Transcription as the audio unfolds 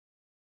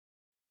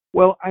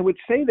Well, I would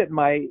say that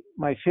my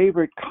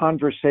favorite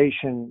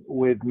conversation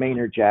with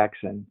Maynard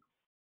Jackson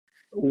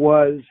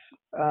was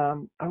a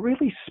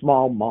really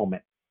small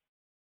moment,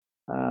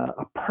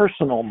 a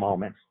personal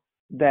moment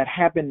that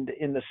happened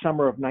in the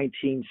summer of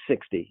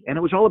 1960, and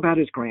it was all about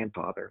his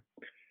grandfather.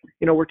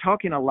 We're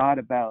talking a lot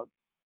about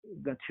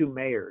the two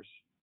mayors,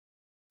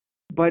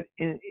 but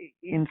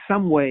in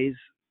some ways,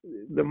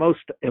 the most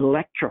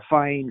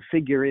electrifying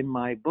figure in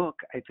my book,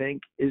 I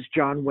think, is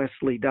John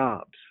Wesley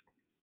Dobbs,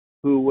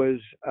 who was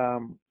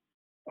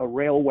a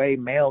railway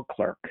mail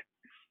clerk.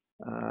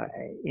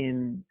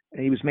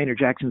 He was Maynard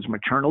Jackson's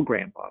maternal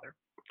grandfather,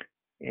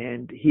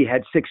 and he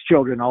had six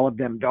children, all of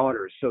them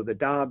daughters. So the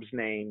Dobbs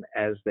name,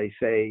 as they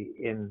say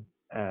in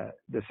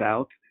the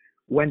South,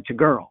 went to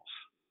girls.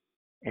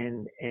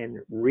 And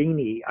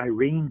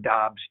Irene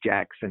Dobbs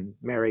Jackson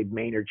married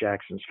Maynard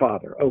Jackson's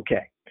father.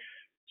 Okay,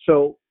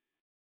 so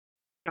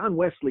John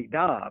Wesley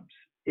Dobbs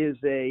is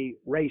a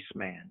race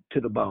man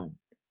to the bone.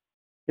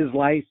 His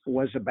life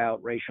was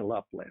about racial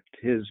uplift.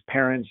 His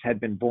parents had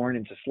been born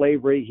into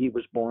slavery. He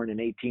was born in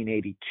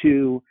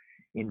 1882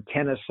 in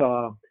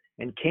Kennesaw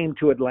and came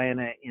to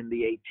Atlanta in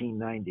the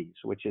 1890s,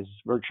 which is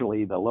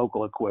virtually the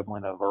local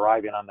equivalent of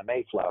arriving on the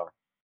Mayflower.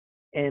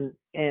 And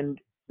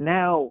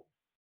now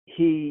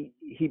he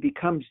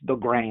becomes the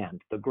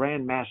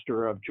Grand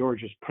Master of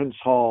Georgia's Prince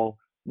Hall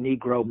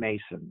Negro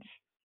Masons.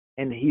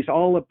 And he's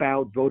all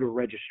about voter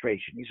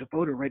registration. He's a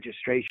voter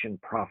registration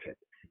prophet.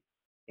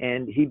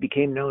 And he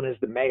became known as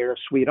the mayor of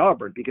Sweet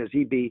Auburn because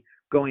he'd be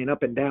going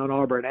up and down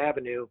Auburn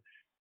Avenue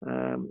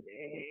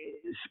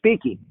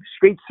speaking,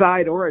 street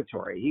side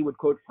oratory. He would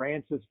quote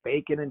Francis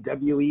Bacon and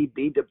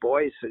W.E.B. Du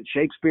Bois and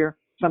Shakespeare,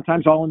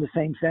 sometimes all in the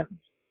same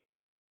sentence.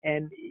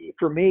 And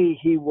for me,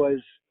 he was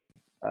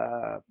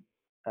an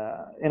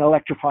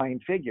electrifying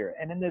figure.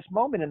 And in this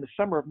moment, in the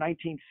summer of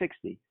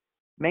 1960,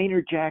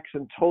 Maynard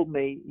Jackson told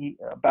me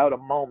about a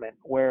moment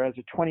where, as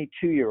a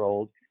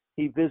 22-year-old,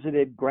 he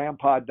visited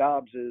Grandpa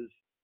Dobbs's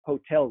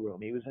hotel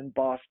room. He was in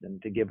Boston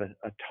to give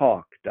a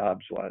talk,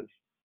 Dobbs was.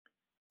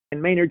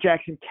 And Maynard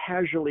Jackson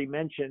casually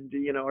mentioned,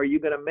 are you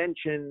going to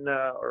mention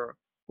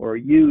or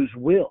use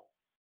Will,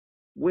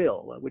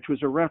 which was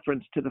a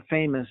reference to the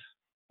famous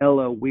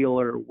Ella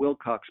Wheeler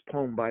Wilcox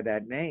poem by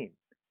that name.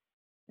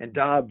 And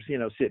Dobbs,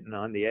 sitting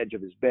on the edge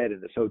of his bed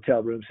in this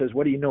hotel room says,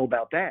 "What do you know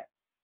about that?"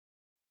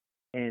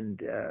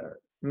 And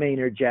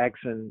Maynard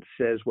Jackson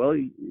says, "Well,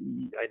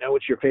 I know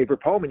it's your favorite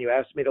poem and you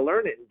asked me to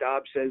learn it." And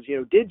Dobbs says,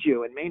 "Did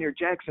you?" And Maynard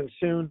Jackson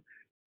soon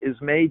is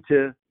made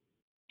to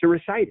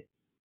recite it.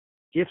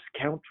 "Gifts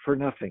count for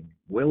nothing.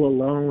 Will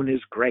alone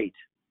is great.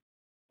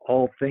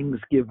 All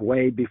things give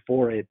way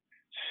before it,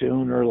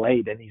 soon or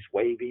late." And he's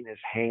waving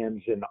his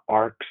hands in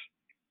arcs,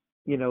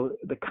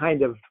 the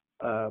kind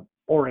of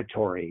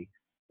oratory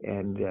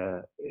and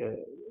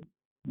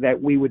that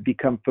we would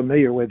become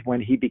familiar with when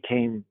he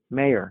became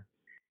mayor.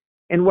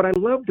 And what I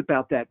loved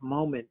about that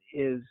moment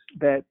is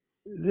that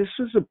this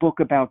is a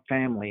book about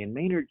family, and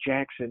Maynard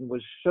Jackson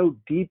was so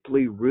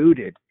deeply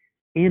rooted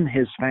in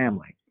his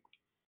family.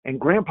 And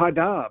Grandpa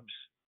Dobbs,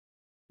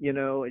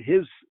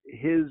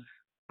 his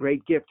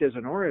great gift as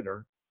an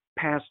orator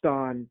passed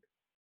on,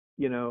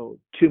 to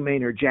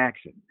Maynard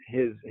Jackson,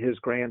 his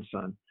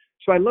grandson.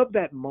 So I love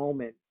that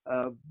moment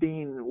of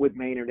being with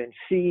Maynard and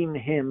seeing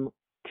him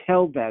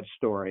tell that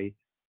story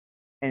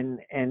and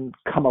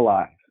come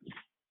alive.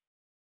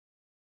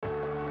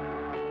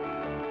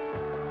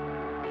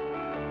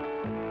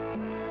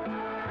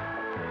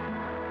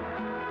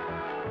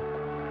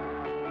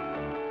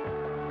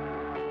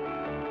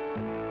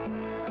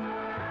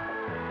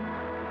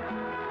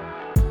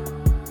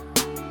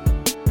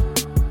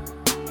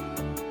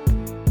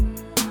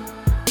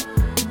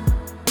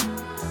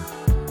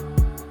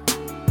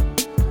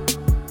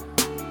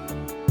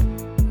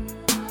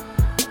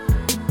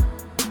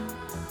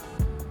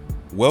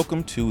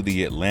 Welcome to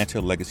the Atlanta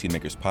Legacy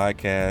Makers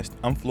Podcast.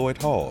 I'm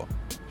Floyd Hall,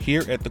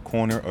 here at the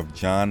corner of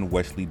John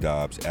Wesley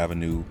Dobbs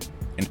Avenue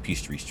and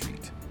Peachtree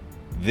Street.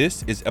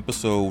 This is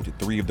episode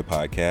 3 of the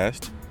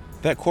podcast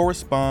that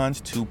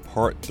corresponds to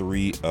part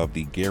 3 of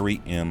the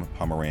Gary M.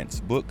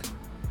 Pomerantz book,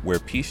 Where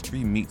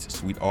Peachtree Meets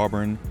Sweet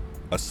Auburn,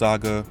 a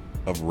saga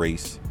of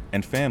race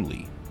and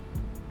family.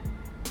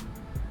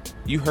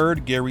 You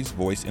heard Gary's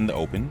voice in the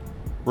open,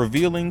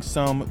 revealing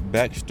some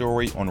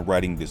backstory on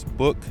writing this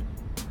book,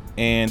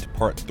 and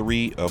part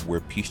 3 of Where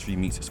Peachtree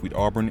Meets Sweet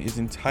Auburn is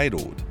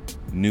entitled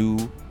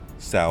New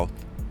South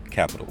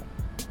Capital.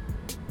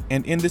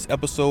 And in this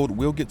episode,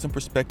 we'll get some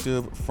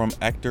perspective from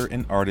actor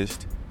and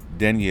artist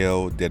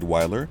Danielle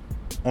Deadwyler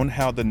on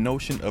how the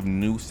notion of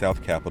New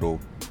South Capital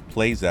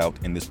plays out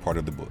in this part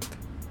of the book.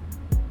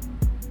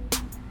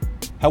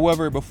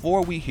 However,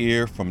 before we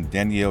hear from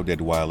Danielle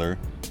Deadwyler,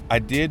 I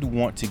did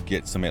want to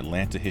get some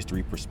Atlanta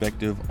history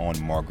perspective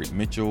on Margaret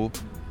Mitchell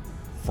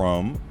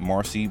from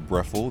Marcy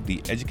Breffel, the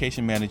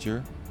education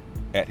manager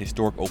at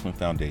Historic Oakland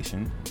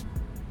Foundation.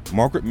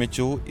 Margaret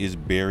Mitchell is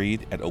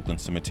buried at Oakland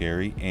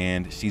Cemetery,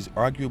 and she's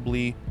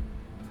arguably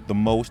the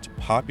most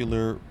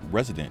popular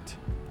resident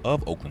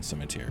of Oakland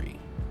Cemetery.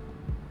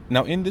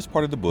 Now, in this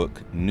part of the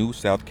book, New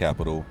South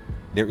Capital,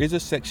 there is a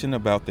section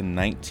about the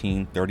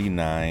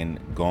 1939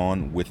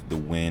 Gone with the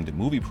Wind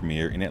movie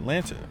premiere in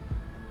Atlanta,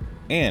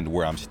 and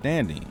where I'm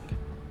standing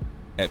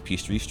at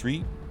Peachtree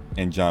Street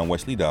and John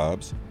Wesley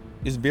Dobbs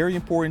is very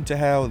important to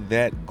how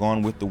that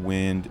Gone with the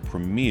Wind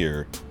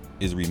premiere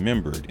is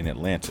remembered in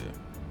Atlanta.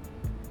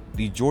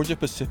 The Georgia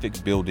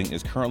Pacific building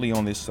is currently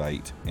on this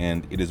site,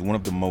 and it is one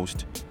of the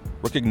most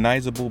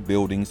recognizable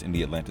buildings in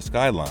the Atlanta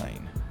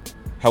skyline.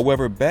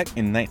 However, back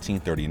in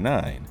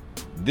 1939,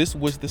 this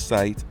was the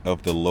site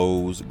of the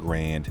Loew's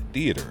Grand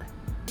Theater,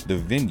 the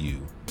venue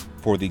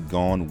for the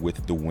Gone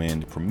with the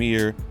Wind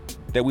premiere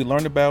that we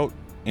learned about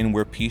in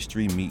Where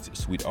Peachtree Meets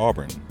Sweet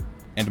Auburn.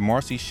 And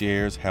Marcy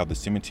shares how the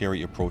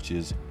cemetery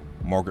approaches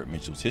Margaret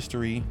Mitchell's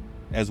history,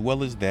 as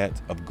well as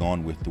that of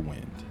Gone with the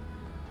Wind.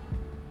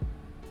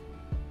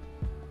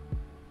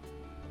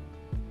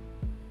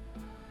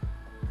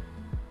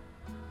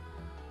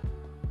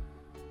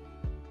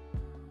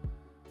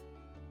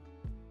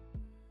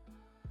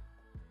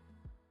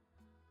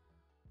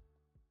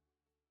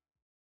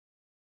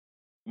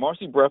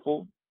 Marcy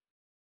Breffel,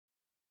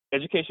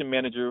 Education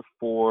Manager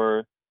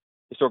for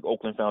Historic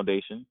Oakland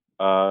Foundation.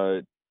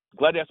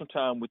 Glad to have some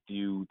time with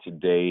you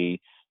today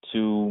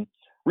to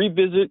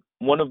revisit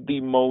one of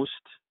the most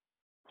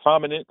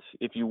prominent,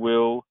 if you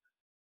will,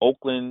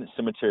 Oakland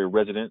Cemetery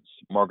residents,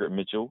 Margaret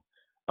Mitchell.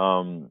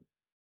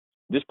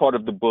 This part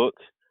of the book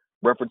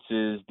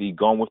references the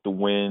Gone with the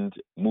Wind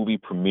movie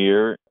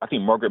premiere. I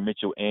think Margaret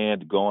Mitchell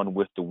and Gone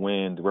with the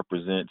Wind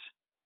represent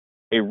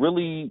a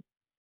really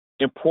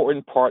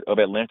important part of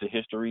Atlanta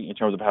history in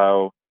terms of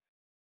how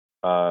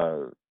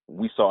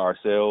we saw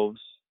ourselves,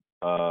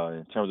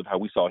 in terms of how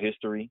we saw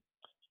history,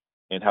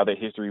 and how that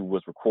history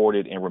was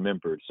recorded and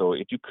remembered. So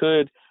if you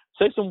could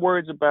say some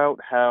words about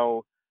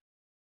how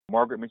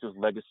Margaret Mitchell's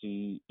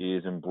legacy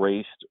is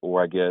embraced,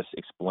 or I guess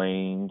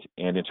explained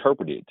and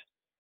interpreted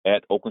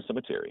at Oakland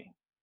Cemetery.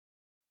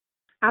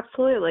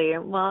 Absolutely.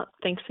 Well,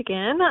 thanks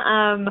again.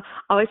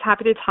 Always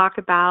happy to talk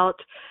about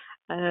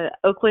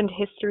Oakland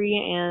history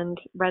and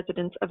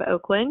residents of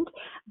Oakland.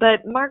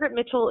 But Margaret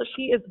Mitchell,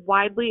 she is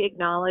widely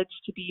acknowledged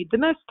to be the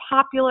most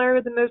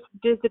popular, the most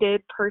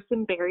visited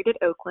person buried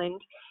at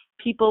Oakland.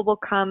 People will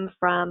come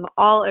from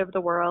all over the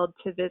world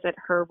to visit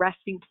her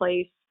resting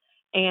place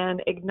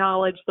and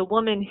acknowledge the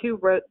woman who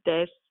wrote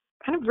this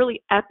kind of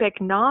really epic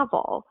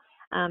novel,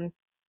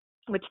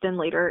 which then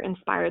later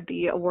inspired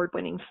the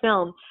award-winning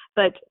film.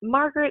 But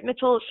Margaret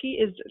Mitchell,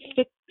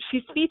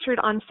 she's featured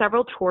on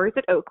several tours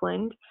at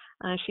Oakland.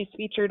 She's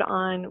featured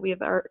on, we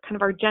have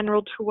our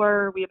general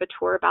tour, we have a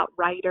tour about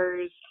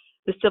writers,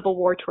 the Civil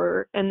War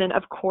tour, and then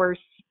of course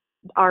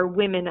our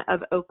Women of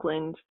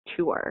Oakland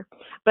tour.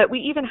 But we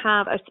even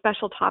have a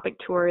special topic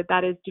tour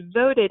that is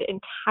devoted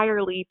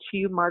entirely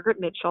to Margaret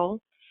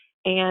Mitchell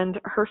and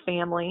her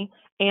family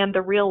and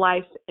the real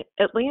life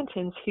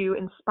Atlantans who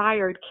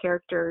inspired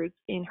characters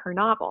in her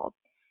novel.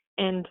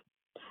 And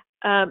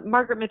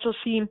Margaret Mitchell,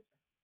 she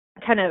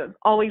kind of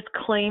always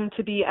claimed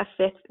to be a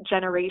fifth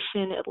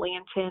generation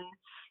Atlantan,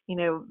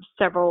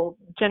 several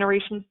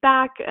generations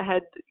back,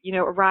 had,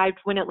 arrived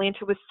when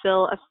Atlanta was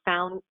still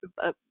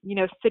a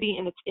city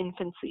in its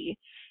infancy.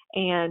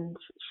 And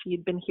she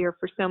had been here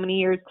for so many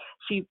years.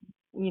 She,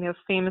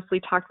 famously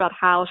talked about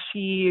how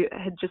she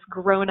had just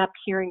grown up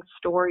hearing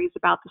stories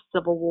about the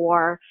Civil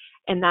War,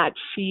 and that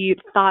she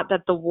thought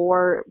that the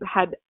war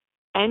had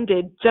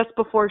ended just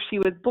before she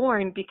was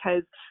born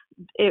because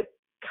it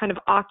kind of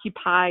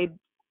occupied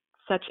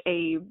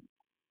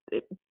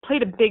it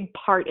played a big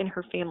part in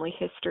her family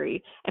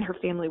history, and her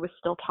family was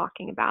still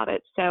talking about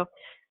it. So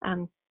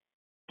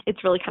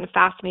it's really kind of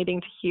fascinating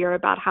to hear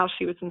about how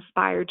she was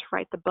inspired to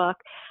write the book.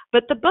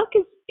 But the book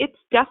it's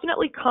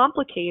definitely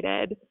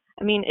complicated.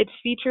 I mean, it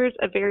features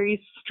a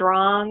very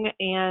strong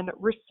and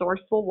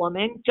resourceful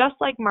woman, just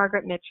like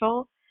Margaret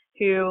Mitchell,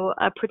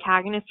 a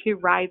protagonist who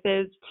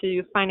rises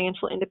to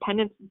financial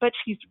independence, but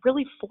she's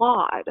really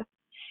flawed.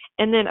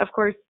 And then, of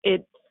course,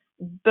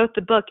 both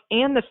the book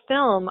and the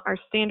film are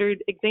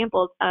standard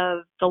examples of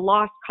the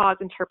lost cause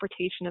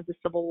interpretation of the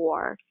Civil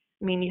War.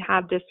 I mean, you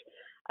have this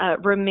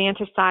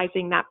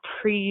romanticizing that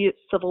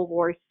pre-Civil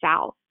War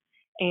South,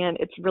 and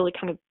it's really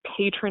kind of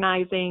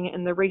patronizing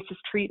in the racist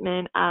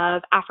treatment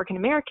of African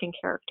American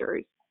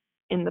characters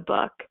in the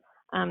book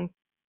and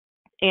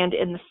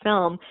in the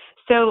film.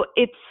 So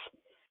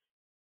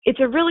it's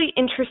a really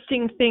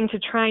interesting thing to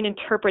try and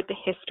interpret the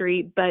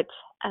history, but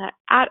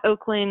at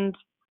Oakland,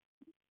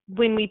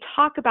 when we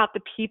talk about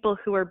the people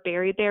who are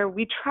buried there,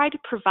 we try to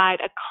provide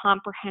a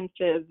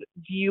comprehensive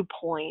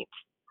viewpoint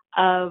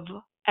of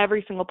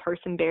every single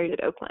person buried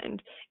at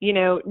Oakland.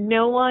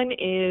 No one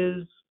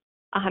is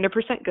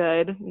 100%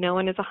 good. No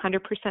one is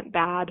 100%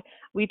 bad.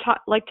 We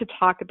like to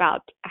talk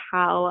about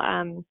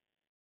how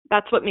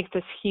that's what makes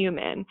us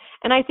human.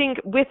 And I think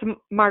with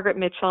Margaret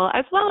Mitchell,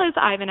 as well as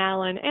Ivan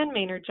Allen and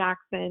Maynard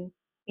Jackson,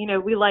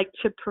 we like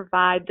to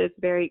provide this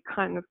very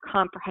kind of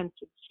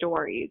comprehensive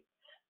stories.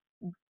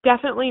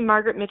 Definitely,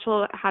 Margaret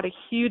Mitchell had a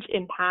huge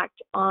impact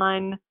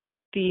on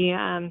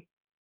the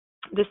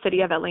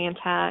city of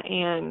Atlanta,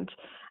 and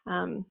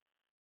and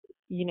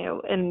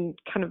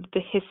kind of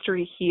the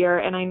history here.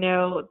 And I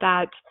know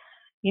that,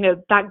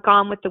 that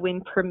Gone with the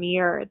Wind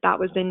premiere, that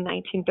was in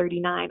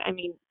 1939. I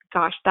mean,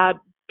 gosh,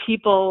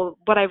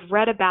 what I've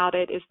read about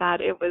it is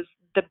that it was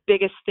the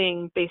biggest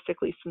thing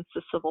basically since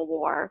the Civil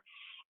War.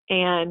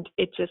 And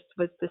it just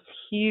was this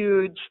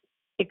huge,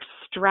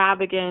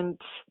 extravagant,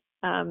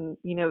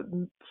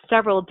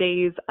 several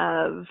days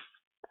of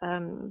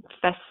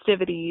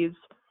festivities,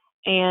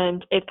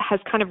 and it has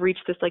kind of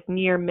reached this like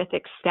near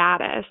mythic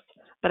status.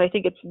 But I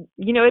think it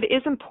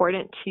is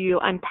important to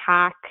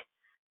unpack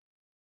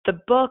the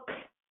book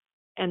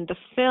and the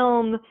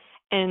film,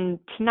 and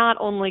to not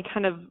only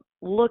kind of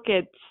look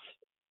at,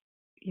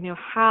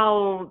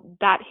 how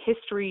that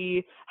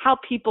history, how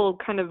people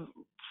kind of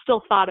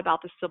still thought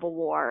about the Civil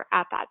War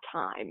at that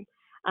time,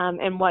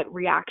 and what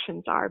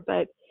reactions are,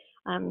 but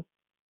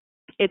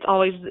it's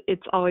always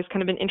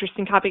kind of an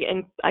interesting topic,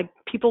 and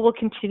people will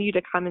continue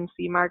to come and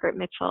see Margaret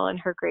Mitchell and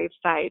her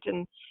gravesite.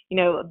 And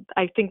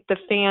I think the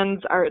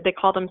fans they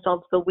call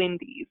themselves the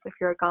Windies. If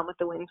you're a Gone with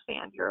the Wind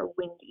fan, you're a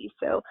Windy.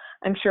 So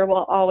I'm sure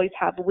we'll always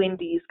have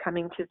Windies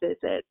coming to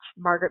visit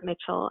Margaret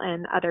Mitchell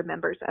and other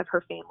members of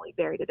her family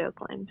buried at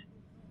Oakland.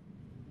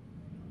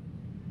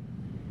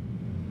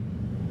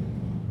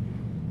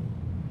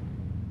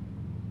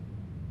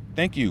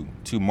 Thank you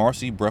to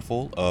Marcy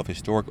Breffel of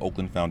Historic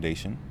Oakland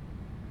Foundation.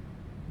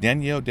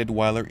 Danielle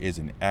Deadweiler is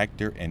an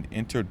actor and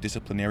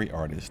interdisciplinary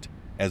artist,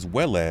 as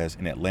well as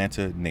an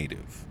Atlanta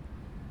native.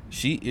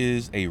 She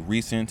is a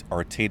recent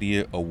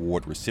Artadia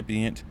Award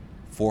recipient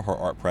for her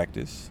art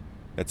practice.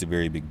 That's a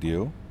very big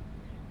deal.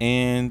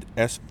 And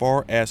as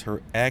far as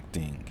her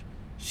acting,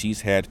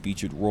 she's had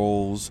featured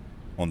roles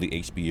on the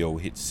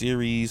HBO hit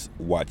series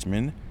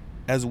Watchmen,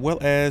 as well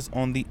as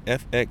on the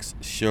FX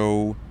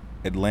show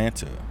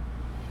Atlanta.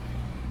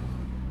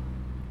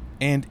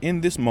 And in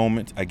this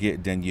moment, I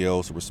get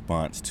Danielle's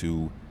response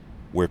to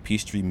Where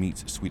Peachtree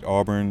Meets Sweet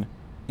Auburn,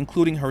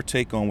 including her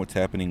take on what's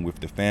happening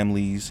with the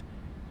families,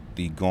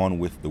 the Gone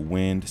with the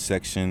Wind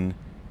section,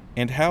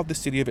 and how the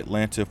city of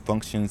Atlanta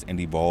functions and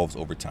evolves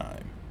over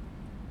time.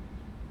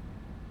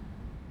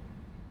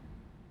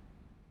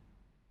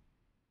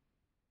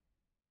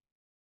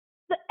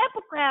 The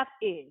epigraph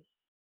is,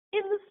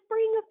 in the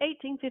spring of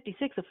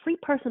 1856, a free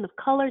person of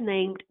color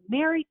named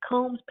Mary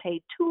Combs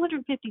paid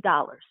 $250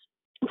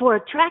 for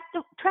a tract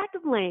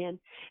of land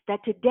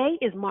that today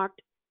is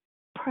marked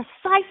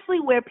precisely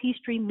where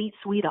Peachtree meets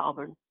Sweet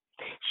Auburn.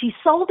 She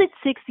sold it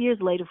 6 years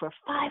later for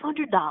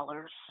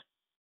 $500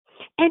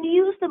 and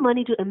used the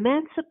money to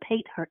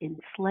emancipate her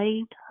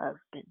enslaved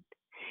husband.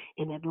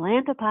 An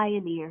Atlanta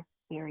pioneer,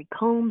 Mary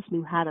Combs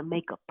knew how to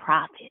make a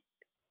profit.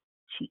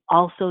 She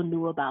also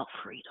knew about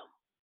freedom.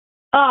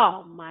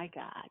 Oh, my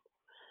God.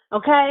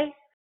 Okay?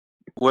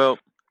 Well,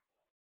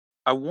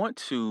 I want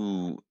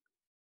to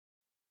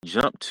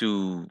jump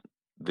to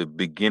the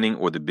beginning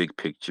or the big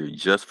picture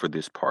just for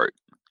this part.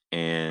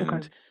 And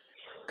Okay.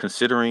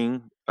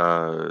 considering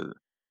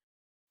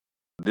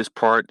this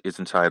part is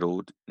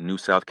entitled New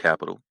South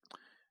Capital,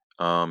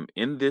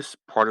 in this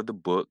part of the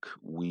book,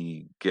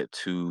 we get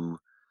to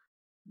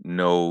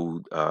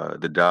know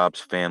the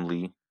Dobbs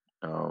family,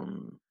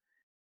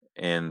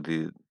 and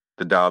the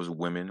Dobbs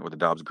women, or the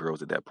Dobbs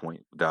girls at that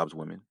point, Dobbs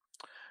women,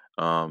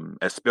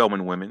 as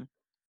Spelman women.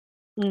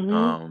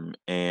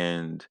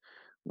 And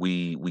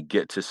we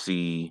get to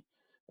see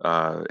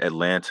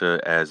Atlanta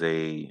as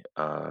a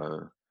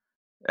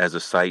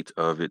site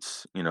of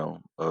its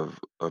of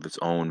its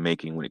own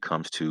making when it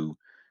comes to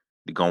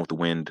the Gone with the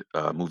Wind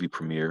movie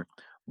premiere.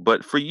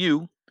 But for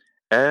you,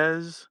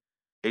 as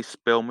a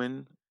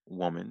Spelman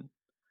woman,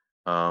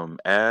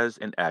 as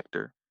an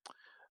actor,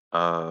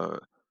 uh,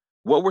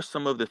 what were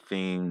some of the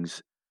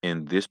things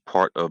in this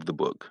part of the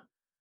book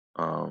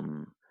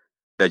um,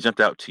 that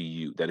jumped out to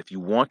you, that if you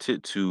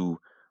wanted to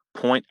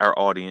point our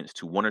audience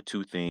to one or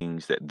two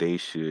things that they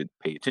should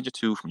pay attention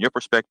to from your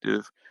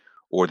perspective,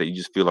 or that you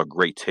just feel are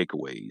great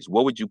takeaways,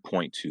 what would you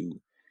point to?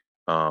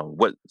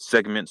 What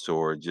segments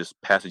or just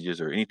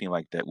passages or anything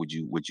like that would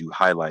you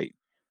highlight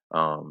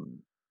um,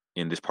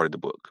 in this part of the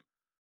book?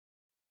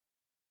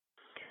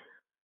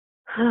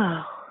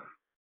 Oh,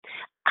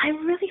 I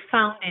really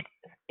found it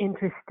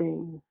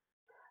interesting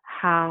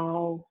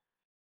how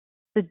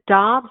the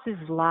Dobbs'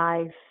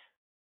 life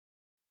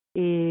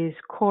is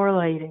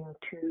correlating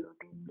to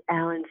the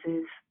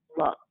Allens'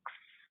 lux.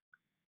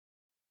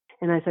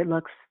 And I say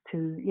lux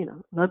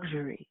to,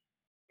 luxury.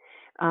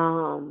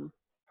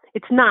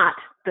 It's not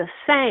the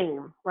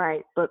same,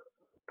 right? But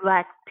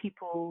Black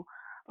people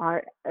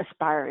are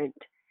aspirant,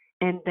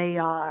 and they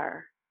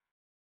are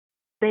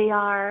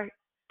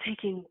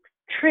taking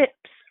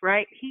trips,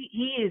 right?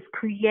 He is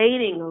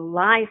creating a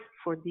life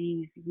for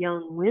these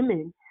young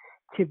women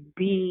to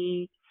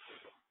be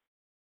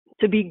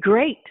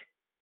great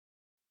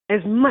as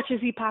much as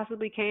he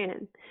possibly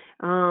can.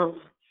 And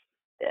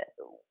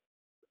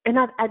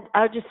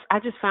I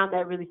just found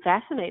that really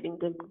fascinating.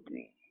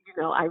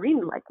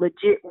 Irene like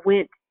legit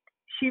went.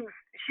 She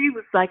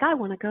was like, I'm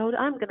gonna go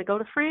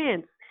to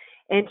France,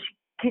 and she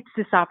gets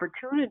this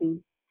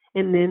opportunity,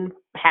 and then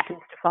happens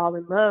to fall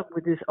in love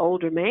with this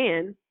older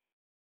man.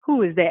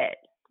 Who is that?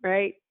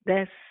 Right?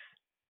 That's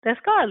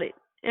Scarlett,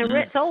 and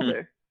Rhett's Mm-hmm.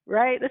 older.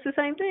 Right? That's the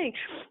same thing.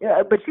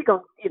 But she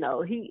goes,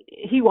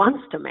 he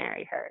wants to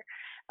marry her,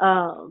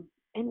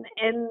 and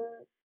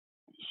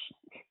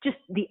just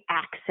the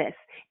access,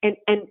 and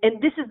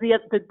this is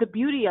the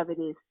beauty of it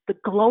is the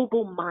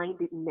global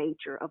minded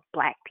nature of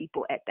Black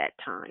people at that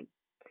time.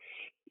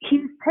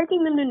 He's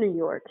taking them to New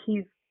York.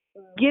 He's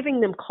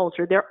giving them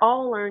culture. They're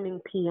all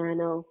learning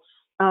piano.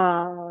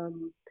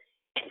 Um,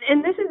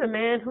 and this is a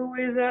man who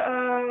is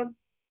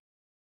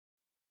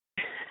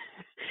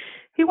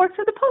he works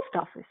at the post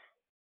office.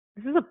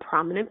 This is a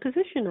prominent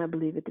position, I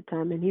believe, at the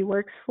time, and he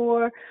works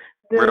for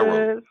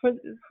Railroad.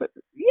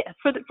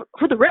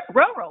 the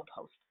railroad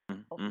postal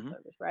Mm-hmm.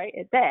 service, right?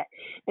 At that,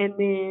 and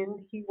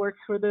then he works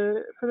for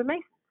the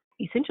Masons,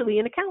 essentially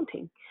in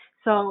accounting.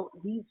 So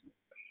he's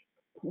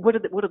what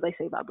do they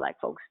say about Black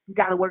folks? You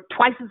got to work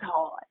twice as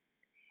hard,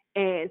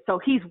 and so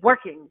he's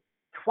working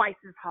twice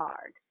as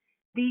hard.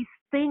 These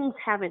things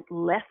haven't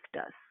left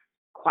us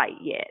quite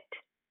yet.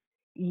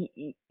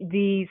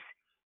 These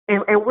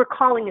and we're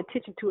calling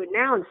attention to it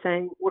now and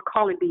saying we're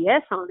calling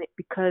BS on it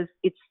because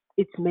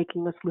it's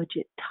making us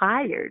legit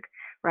tired,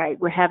 right?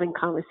 We're having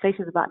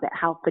conversations about that,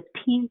 how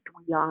fatigued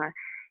we are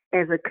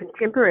as a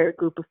contemporary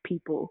group of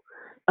people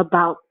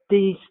about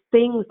these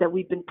things that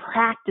we've been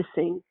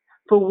practicing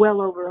for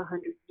well over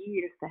 100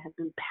 years that have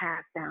been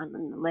passed down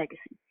in the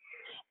legacy.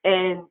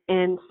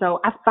 And so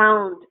I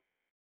found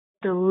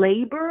the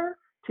labor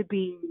to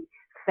be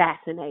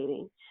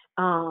fascinating,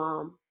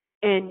 um,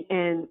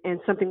 and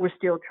something we're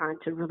still trying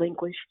to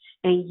relinquish,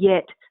 and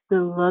yet the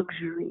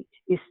luxury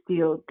is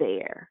still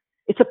there.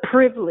 It's a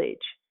privilege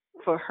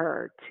for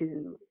her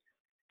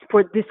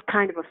for this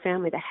kind of a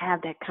family to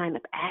have that kind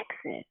of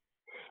access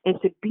and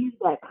to be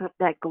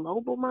that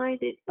global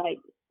minded. Like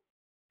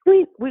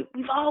we've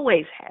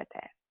always had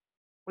that.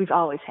 We've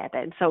always had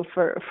that, and so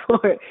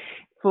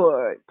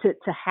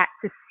to have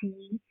to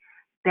see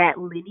that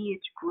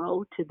lineage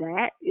grow to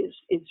that is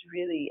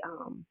really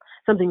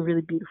something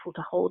really beautiful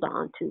to hold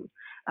on to,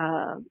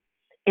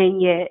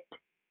 and yet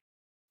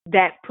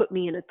that put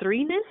me in a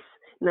threeness.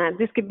 Now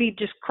this could be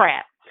just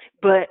crap,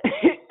 but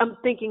I'm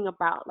thinking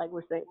about, like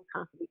we're saying, we're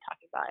constantly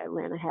talking about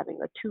Atlanta having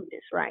a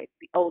two-ness, right?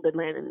 The old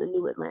Atlanta and the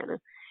new Atlanta.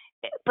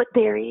 But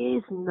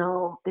there's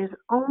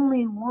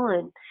only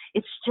one.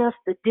 It's just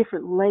a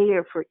different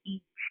layer for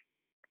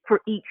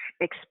each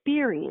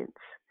experience.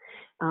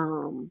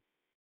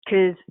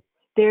 Because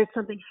there's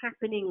something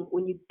happening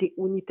when you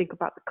think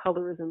about the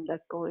colorism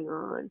that's going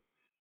on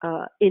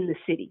in the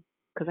city.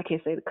 Because I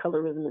can't say the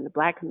colorism in the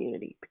Black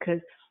community,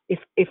 because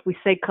if we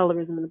say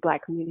colorism in the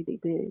Black community,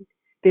 then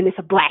it's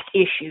a Black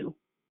issue,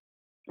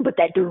 but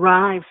that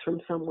derives from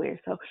somewhere.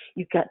 So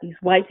you've got these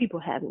white people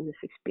having this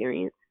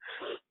experience,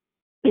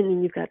 and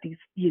then you've got these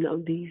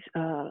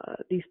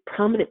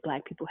prominent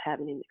Black people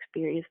having an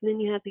experience, and then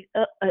you have these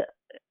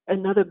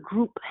another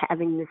group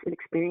having this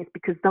experience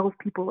because those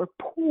people are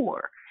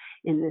poor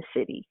in the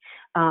city,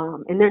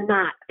 and they're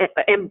not,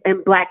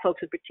 and Black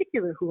folks in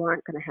particular who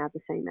aren't going to have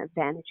the same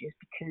advantages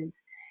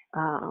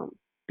um,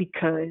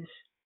 because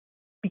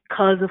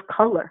because of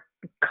color,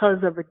 because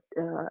of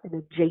an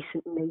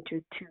adjacent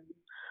nature to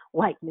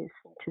whiteness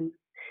and to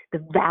the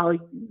value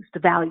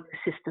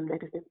system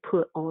that has been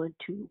put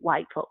onto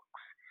white folks,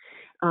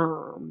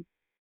 um,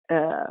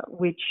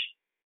 which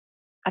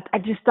I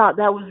just thought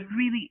that was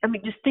really. I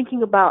mean, just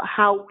thinking about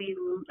how we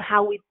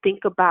think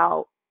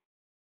about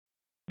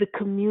the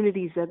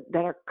communities that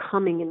are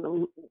coming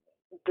and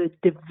the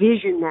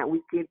division that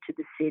we give to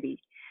the city,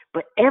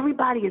 but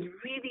everybody is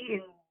really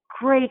in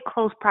great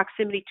close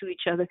proximity to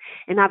each other.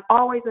 And I've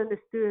always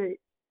understood,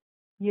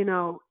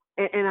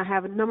 and I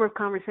have a number of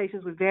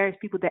conversations with various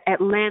people, that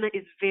Atlanta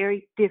is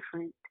very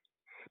different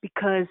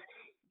because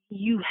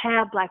you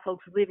have Black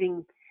folks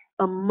living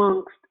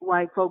amongst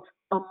white folks,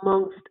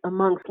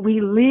 amongst. We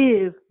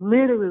live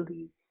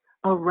literally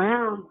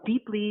around,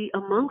 deeply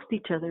amongst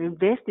each other,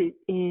 invested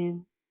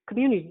in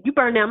community. You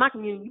burn down my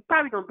community, you're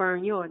probably gonna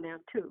burn yours down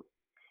too,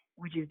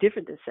 which is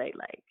different than, say,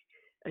 like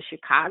a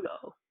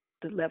Chicago,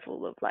 the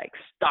level of like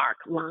stark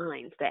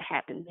lines that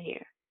happen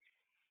there.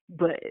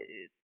 But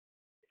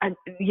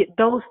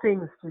those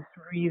things just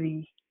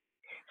really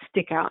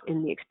stick out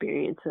in the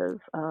experience of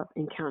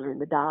encountering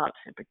the Dobbs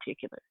in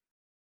particular.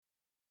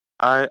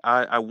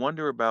 I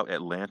wonder about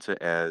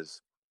Atlanta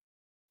as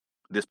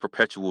this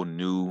perpetual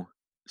new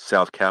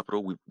South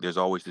capital. There's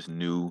always this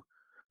new,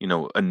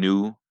 a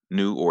new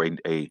or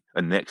a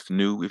next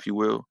new, if you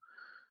will.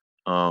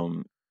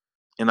 Um,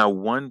 and I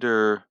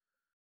wonder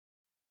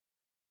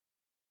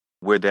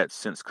where that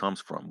sense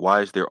comes from.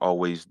 Why is there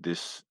always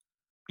this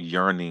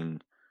yearning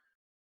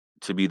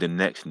to be the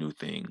next new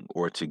thing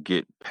or to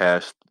get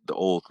past the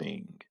old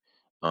thing?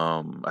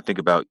 I think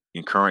about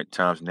in current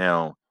times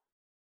now,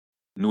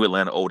 new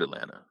Atlanta, old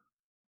Atlanta.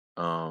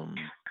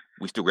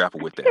 We still grapple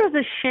I with think that.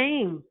 there's a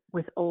shame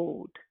with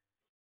old,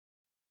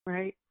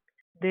 right?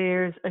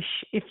 there's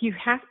if you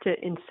have to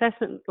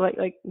incessant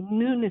like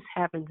newness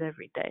happens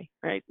every day,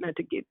 right? Not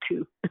to get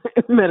too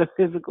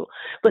metaphysical,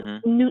 but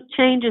Mm-hmm. new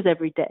changes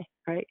every day,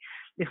 right?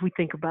 If we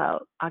think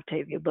about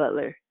Octavia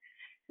Butler,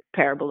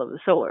 parable of the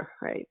sower,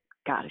 right?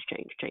 God has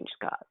changed, change is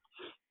God.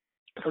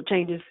 So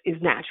change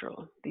is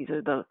natural.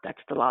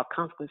 That's the law of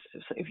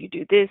consequences. So if you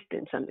do this,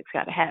 then something's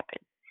got to happen.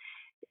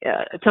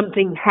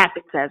 Something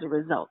happens as a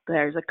result.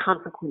 There's a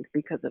consequence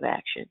because of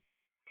action.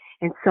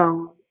 And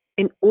so,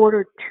 in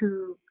order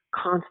to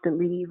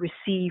constantly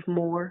receive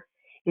more,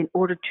 in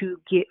order to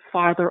get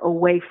farther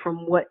away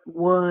from what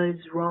was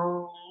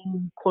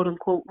wrong, quote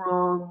unquote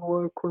wrong,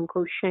 or quote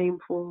unquote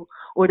shameful,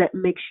 or that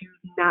makes you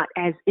not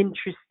as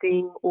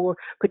interesting or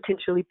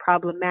potentially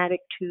problematic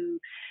to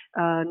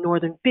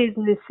northern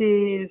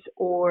businesses,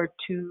 or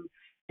to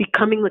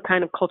becoming the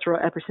kind of cultural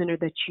epicenter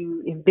that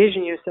you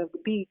envision yourself to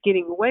be,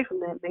 getting away from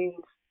that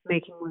means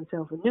making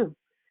oneself anew.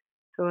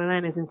 So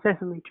Atlanta is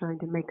incessantly trying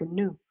to make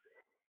anew.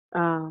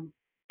 And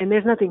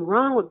there's nothing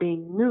wrong with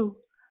being new,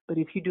 but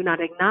if you do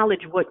not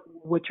acknowledge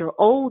what your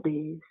old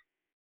is,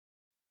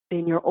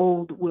 then your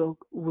old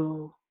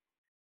will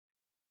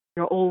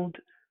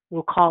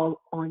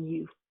call on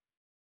you,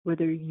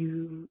 whether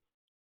you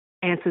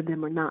answer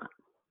them or not.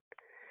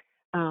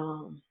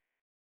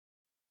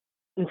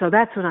 And so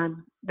that's what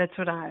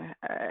I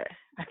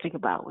think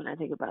about when I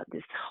think about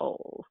this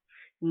whole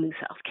New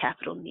South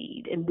Capitol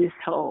need and this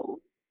whole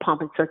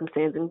pomp and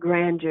circumstance and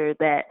grandeur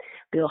that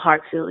Bill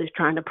Hartsfield is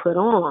trying to put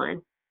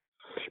on.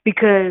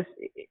 Because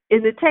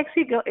in the text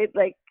he go, it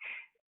like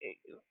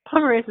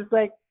Pomerantz is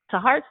like to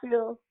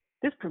Hartsfield,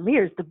 this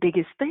premiere is the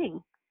biggest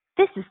thing.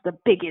 This is the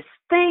biggest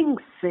thing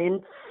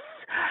since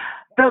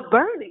the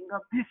burning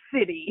of this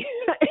city.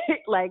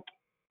 Like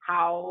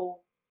how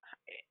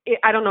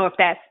I don't know if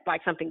that's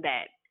like something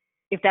that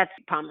if that's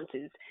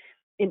Pomerantz's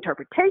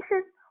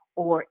interpretation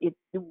or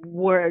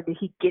where did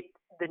he get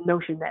the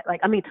notion that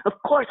like I mean, of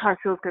course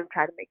Hartsfield's gonna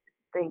try to make this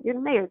a thing. You're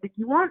the mayor.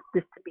 You want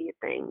this to be a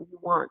thing. You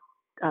want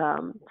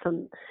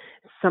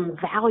some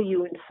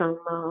value and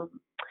some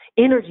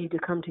energy to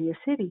come to your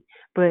city.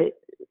 But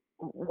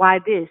why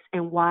this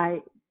and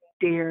why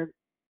dare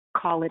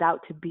call it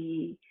out to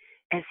be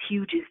as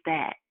huge as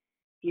that?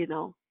 You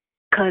know,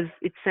 because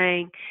it's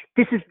saying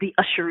this is the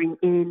ushering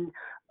in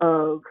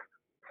of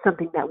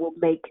something that will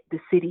make the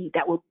city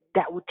that will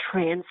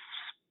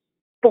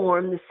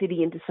transform the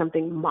city into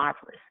something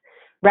marvelous,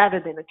 rather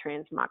than a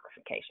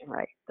transmogrification,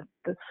 right?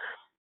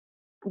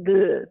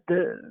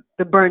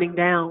 The burning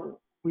down,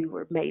 we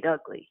were made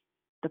ugly.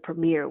 The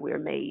premiere, we're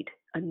made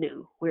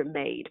anew. We're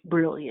made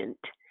brilliant.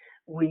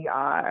 We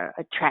are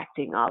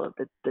attracting all of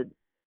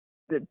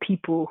the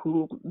people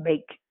who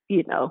make,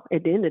 you know,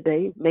 at the end of the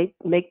day,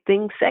 make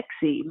things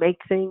sexy, make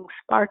things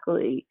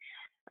sparkly,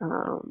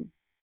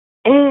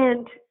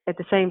 and at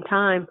the same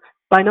time,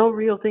 by no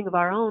real thing of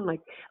our own,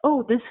 like,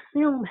 oh, this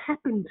film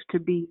happens to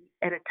be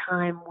at a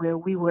time where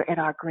we were at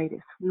our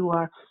greatest. We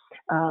were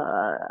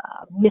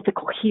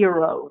mythical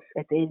heroes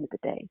at the end of the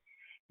day.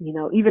 You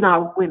know, even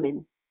our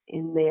women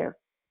in their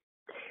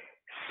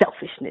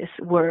selfishness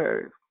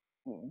were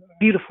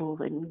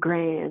beautiful and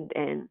grand,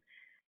 and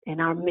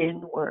our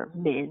men were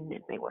men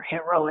and they were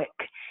heroic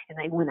and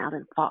they went out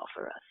and fought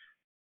for us.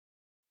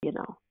 You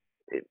know,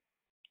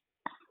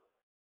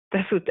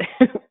 that's what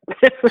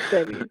that's what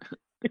that is.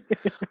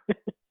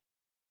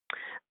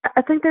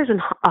 I think there's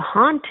a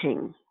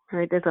haunting,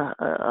 right? There's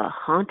a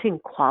haunting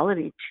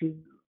quality to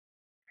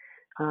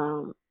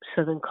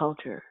Southern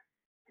culture.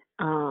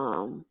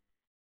 Um,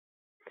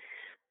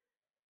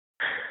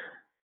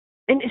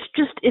 and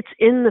it's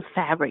in the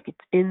fabric, it's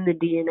in the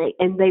DNA.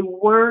 And they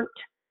weren't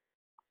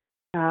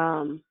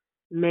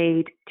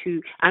made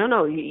to, I don't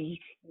know,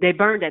 they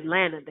burned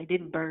Atlanta, they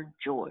didn't burn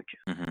Georgia.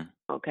 Mm-hmm.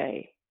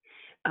 Okay.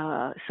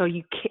 So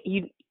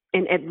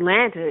and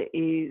Atlanta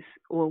is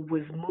or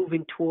was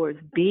moving towards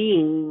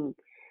being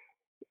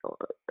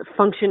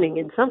functioning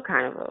in some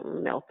kind of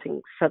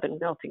a southern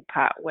melting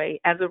pot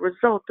way as a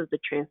result of the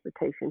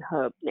transportation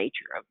hub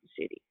nature of the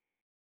city.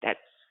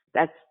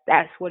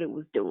 That's what it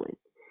was doing.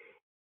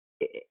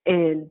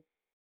 And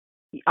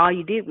all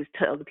you did was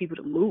tell the people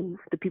to move.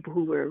 The people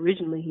who were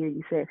originally here,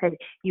 you said, hey,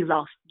 you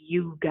lost,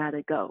 you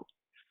gotta go.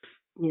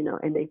 You know,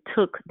 and they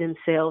took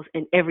themselves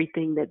and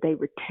everything that they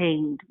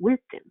retained with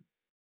them.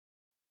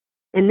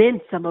 And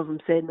then some of them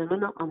said, no,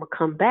 I'm gonna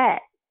come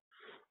back.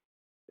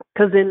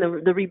 Because then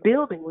the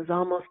rebuilding was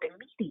almost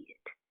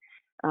immediate.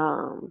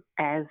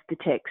 As the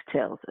text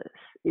tells us,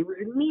 it was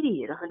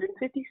immediate.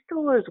 150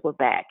 stores were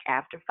back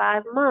after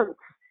 5 months.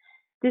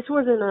 This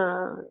wasn't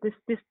a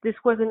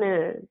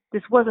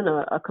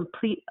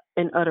complete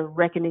and utter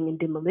reckoning and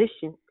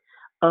demolition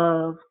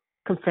of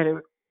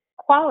Confederate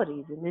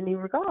qualities in any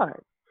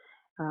regard.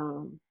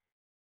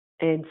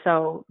 And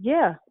so,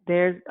 yeah,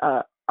 there's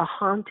a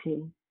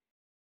haunting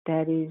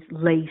that is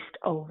laced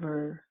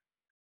over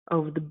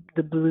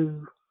the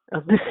blue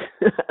of this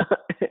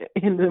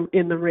in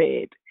the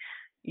red,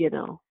 you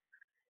know.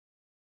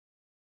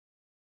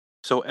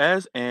 So,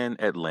 as an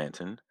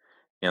Atlantan,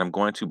 and I'm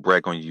going to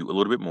brag on you a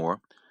little bit more,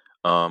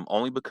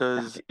 Only Stop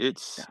because it.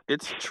 it's Stop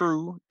it's it.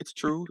 true. It's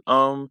true.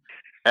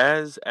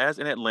 As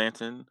an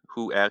Atlantan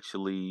who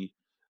actually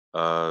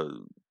uh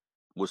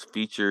was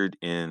featured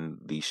in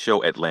the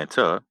show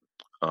Atlanta,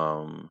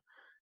 um,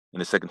 in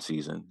the second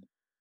season,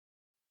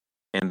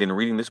 and then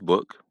reading this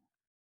book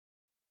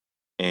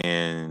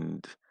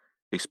and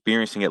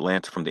experiencing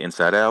Atlanta from the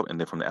inside out and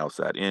then from the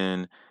outside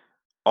in,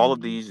 all of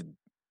Hmm. these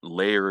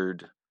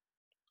layered,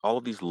 all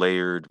of these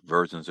layered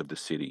versions of the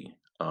city,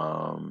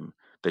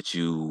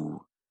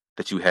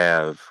 that you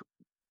have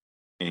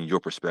in your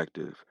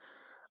perspective.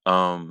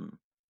 Um,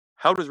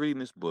 how does reading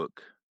this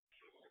book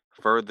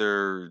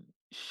further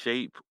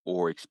shape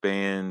or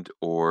expand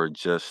or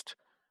just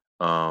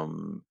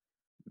um,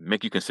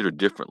 make you consider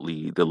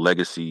differently the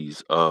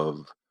legacies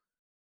of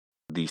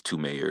these two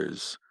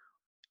mayors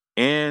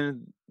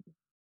and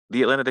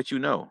the Atlanta that you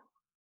know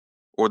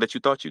or that you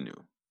thought you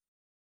knew?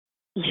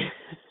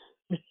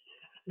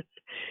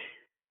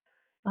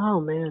 Oh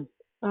man.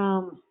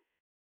 Um,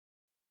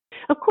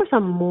 of course,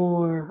 I'm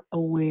more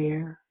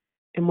aware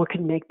and more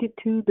connected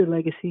to the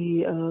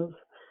legacy of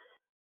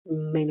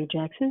Maynard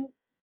Jackson,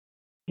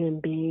 him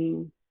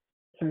being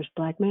first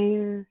black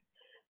mayor,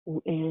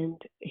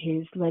 and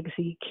his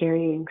legacy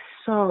carrying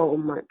so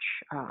much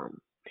um,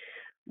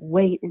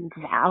 weight and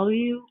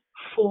value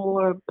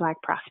for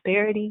black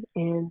prosperity,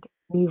 and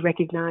me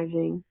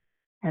recognizing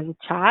as a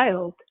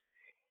child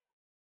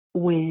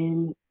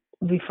when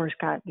we first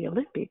got the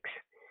Olympics,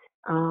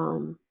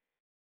 um,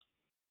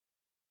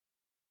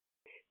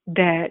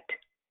 that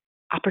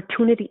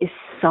opportunity is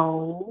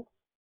so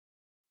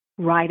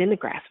right in the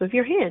grasp of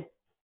your hand.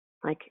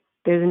 Like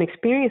there's an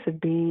experience of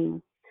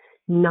being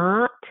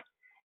not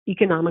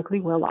economically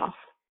well off,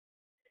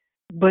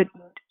 but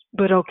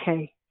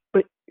okay,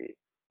 but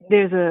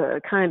there's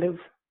a kind of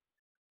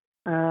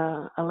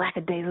a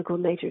lackadaisical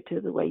nature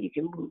to the way you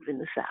can move in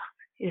the South.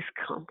 It's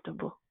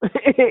comfortable.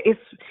 It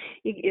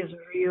is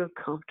real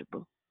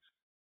comfortable.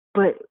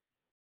 But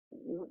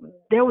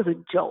there was a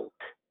jolt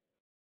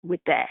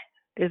with that.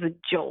 There's a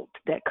jolt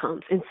that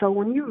comes, and so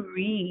when you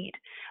read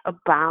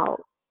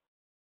about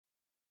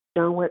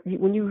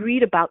when you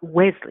read about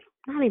Wesley,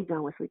 not even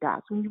John Wesley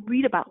Dobbs, when you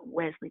read about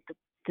Wesley,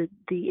 the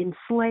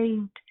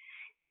enslaved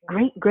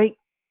great great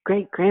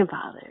great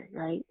grandfather,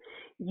 right?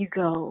 You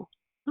go,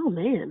 oh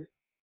man,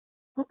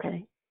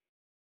 okay,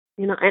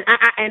 and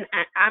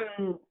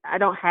I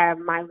don't have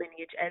my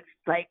lineage as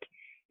like,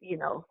 you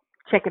know,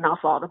 checking off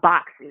all the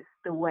boxes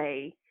the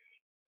way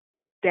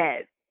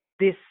that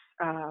this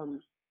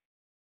um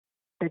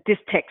this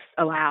text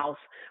allows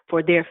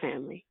for their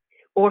family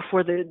or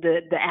for the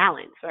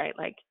Allens, right?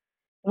 Like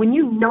when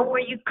you know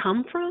where you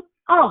come from,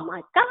 oh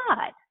my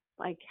God,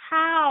 like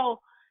how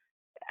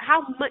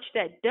much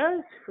that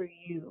does for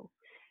you.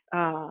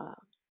 Uh,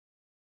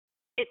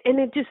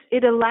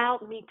 it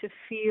allowed me to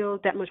feel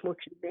that much more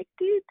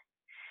connected.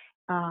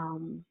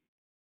 Um,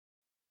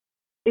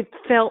 it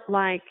felt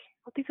like,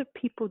 oh, these are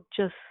people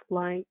just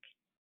like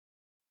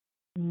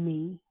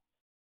me,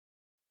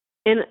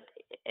 and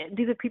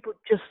these are people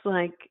just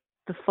like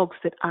the folks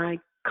that I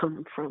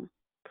come from.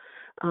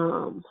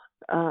 Um,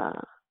 uh,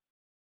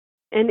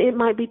 and it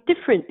might be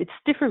different. It's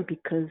different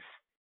because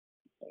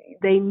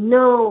they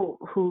know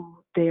who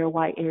their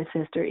white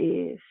ancestor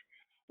is,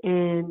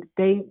 and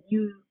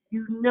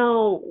you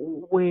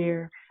know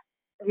where,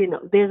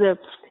 there's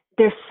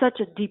such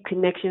a deep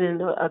connection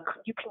and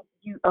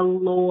a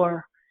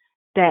lore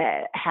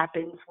that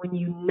happens when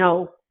you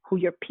know who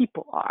your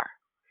people are,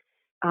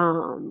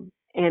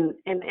 and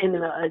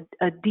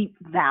a deep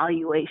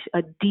valuation,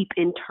 a deep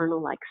internal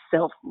like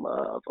self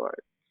love or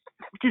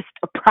just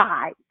a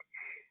pride.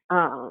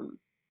 Um,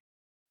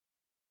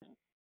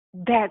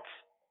 that's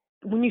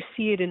when you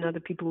see it in other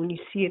people, when you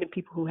see it in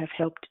people who have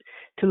helped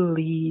to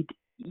lead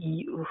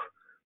you,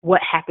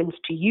 what happens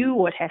to you,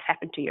 what has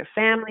happened to your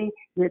family.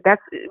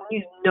 That's when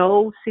you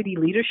know city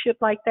leadership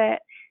like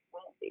that.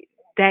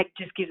 That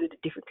just gives it a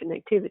different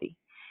connectivity.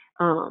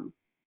 Um,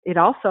 it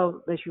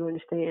also lets you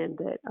understand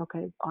that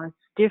okay, art's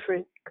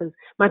different because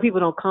my people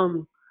don't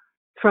come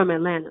from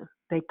Atlanta.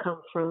 They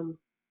come from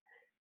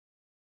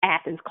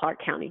Athens,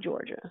 Clarke County,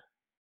 Georgia,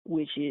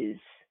 which is,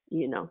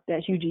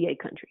 that's UGA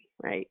country,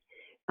 right?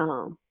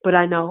 But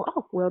I know,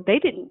 oh, well, they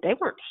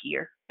weren't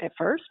here at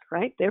first,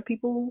 right? Their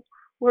people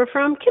were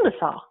from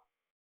Kennesaw.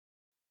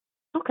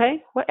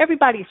 Okay, well,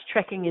 everybody's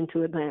trekking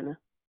into Atlanta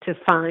to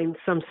find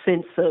some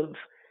sense of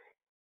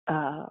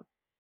uh,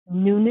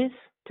 newness,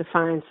 to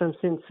find some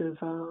sense of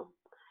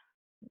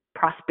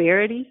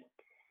prosperity,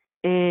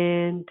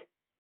 and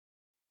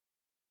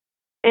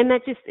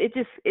that just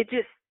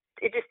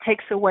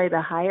takes away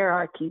the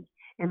hierarchy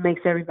and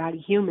makes everybody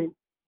human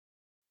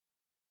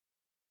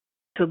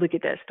to look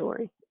at that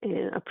story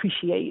and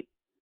appreciate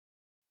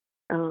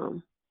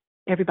um,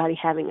 everybody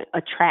having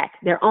a track,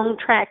 their own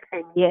track,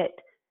 and yet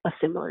a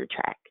similar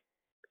track,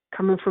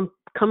 coming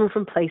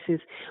from places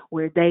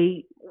where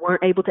they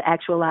weren't able to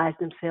actualize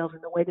themselves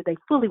in the way that they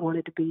fully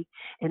wanted to be,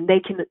 and they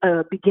can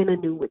begin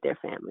anew with their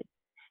family.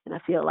 And I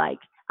feel like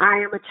I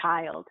am a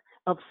child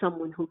of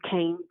someone who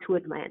came to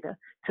Atlanta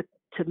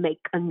to make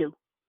anew.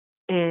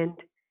 And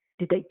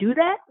did they do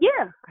that?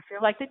 Yeah, I feel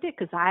like they did,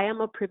 because I am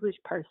a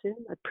privileged person,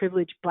 a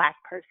privileged Black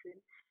person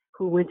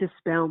who went to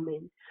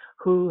Spelman,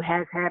 who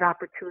has had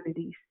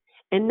opportunities.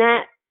 And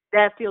that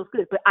feels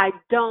good. But I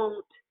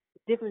don't,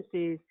 the difference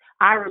is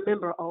I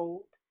remember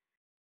old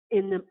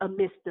in the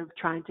midst of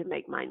trying to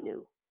make mine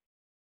new.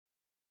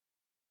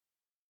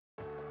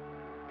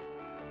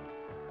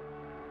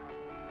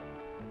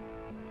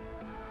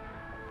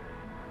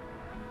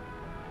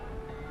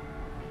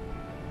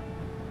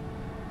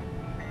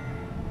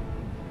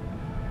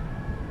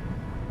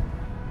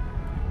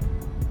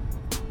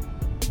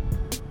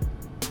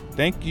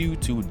 Thank you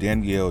to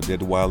Danielle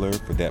Deadweiler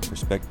for that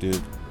perspective.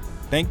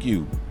 Thank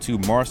you to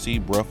Marcy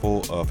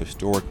Breffel of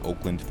Historic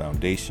Oakland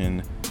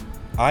Foundation.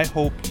 I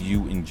hope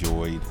you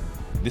enjoyed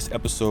this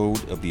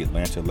episode of the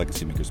Atlanta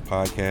Legacy Makers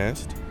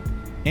podcast,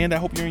 and I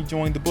hope you're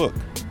enjoying the book,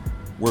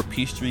 Where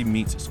Peachtree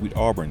Meets Sweet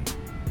Auburn.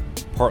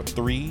 Part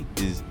 3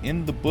 is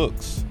in the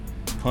books,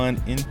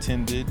 pun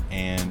intended,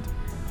 and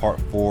Part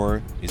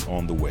 4 is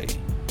on the way,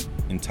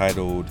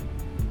 entitled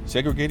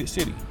Segregated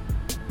City.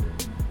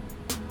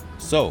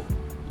 So,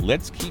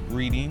 let's keep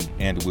reading,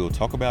 and we'll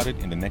talk about it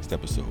in the next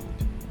episode.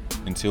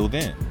 Until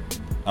then,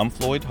 I'm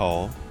Floyd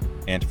Hall,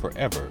 and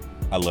forever,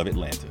 I love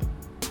Atlanta.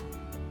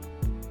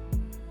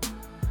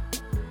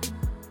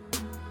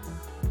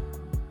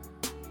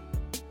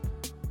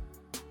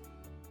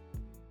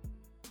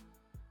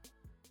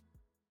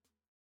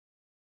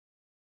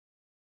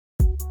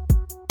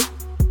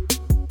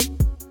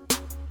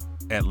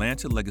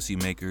 Atlanta Legacy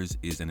Makers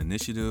is an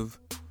initiative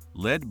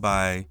led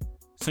by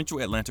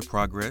Central Atlanta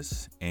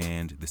Progress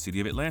and the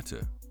City of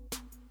Atlanta.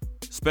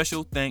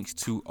 Special thanks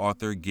to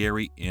author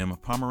Gary M.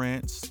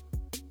 Pomerantz,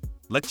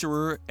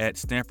 lecturer at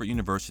Stanford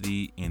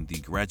University in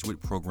the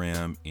graduate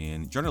program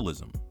in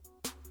journalism.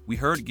 We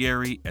heard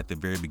Gary at the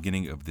very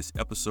beginning of this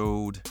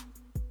episode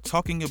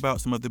talking about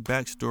some of the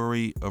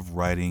backstory of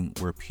writing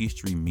Where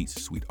Peachtree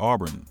Meets Sweet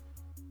Auburn.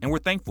 And we're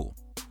thankful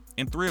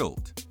and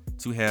thrilled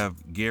to have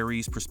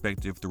Gary's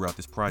perspective throughout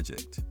this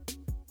project.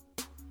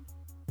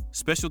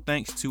 Special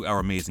thanks to our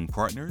amazing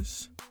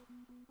partners,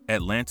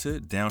 Atlanta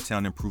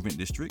Downtown Improvement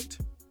District,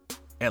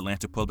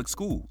 Atlanta Public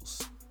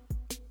Schools,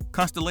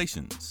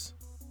 Constellations,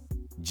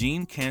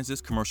 Gene Kansas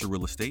Commercial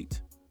Real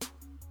Estate,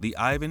 the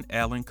Ivan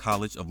Allen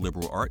College of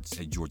Liberal Arts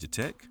at Georgia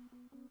Tech,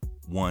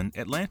 One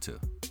Atlanta,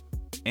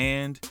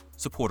 and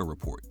Supporter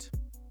Report.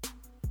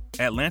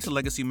 Atlanta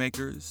Legacy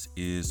Makers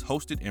is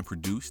hosted and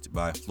produced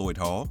by Floyd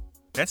Hall.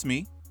 That's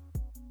me.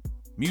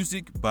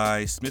 Music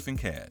by Smith &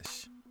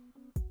 Cash.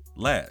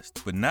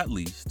 Last but not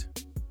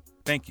least,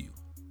 thank you,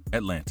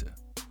 Atlanta.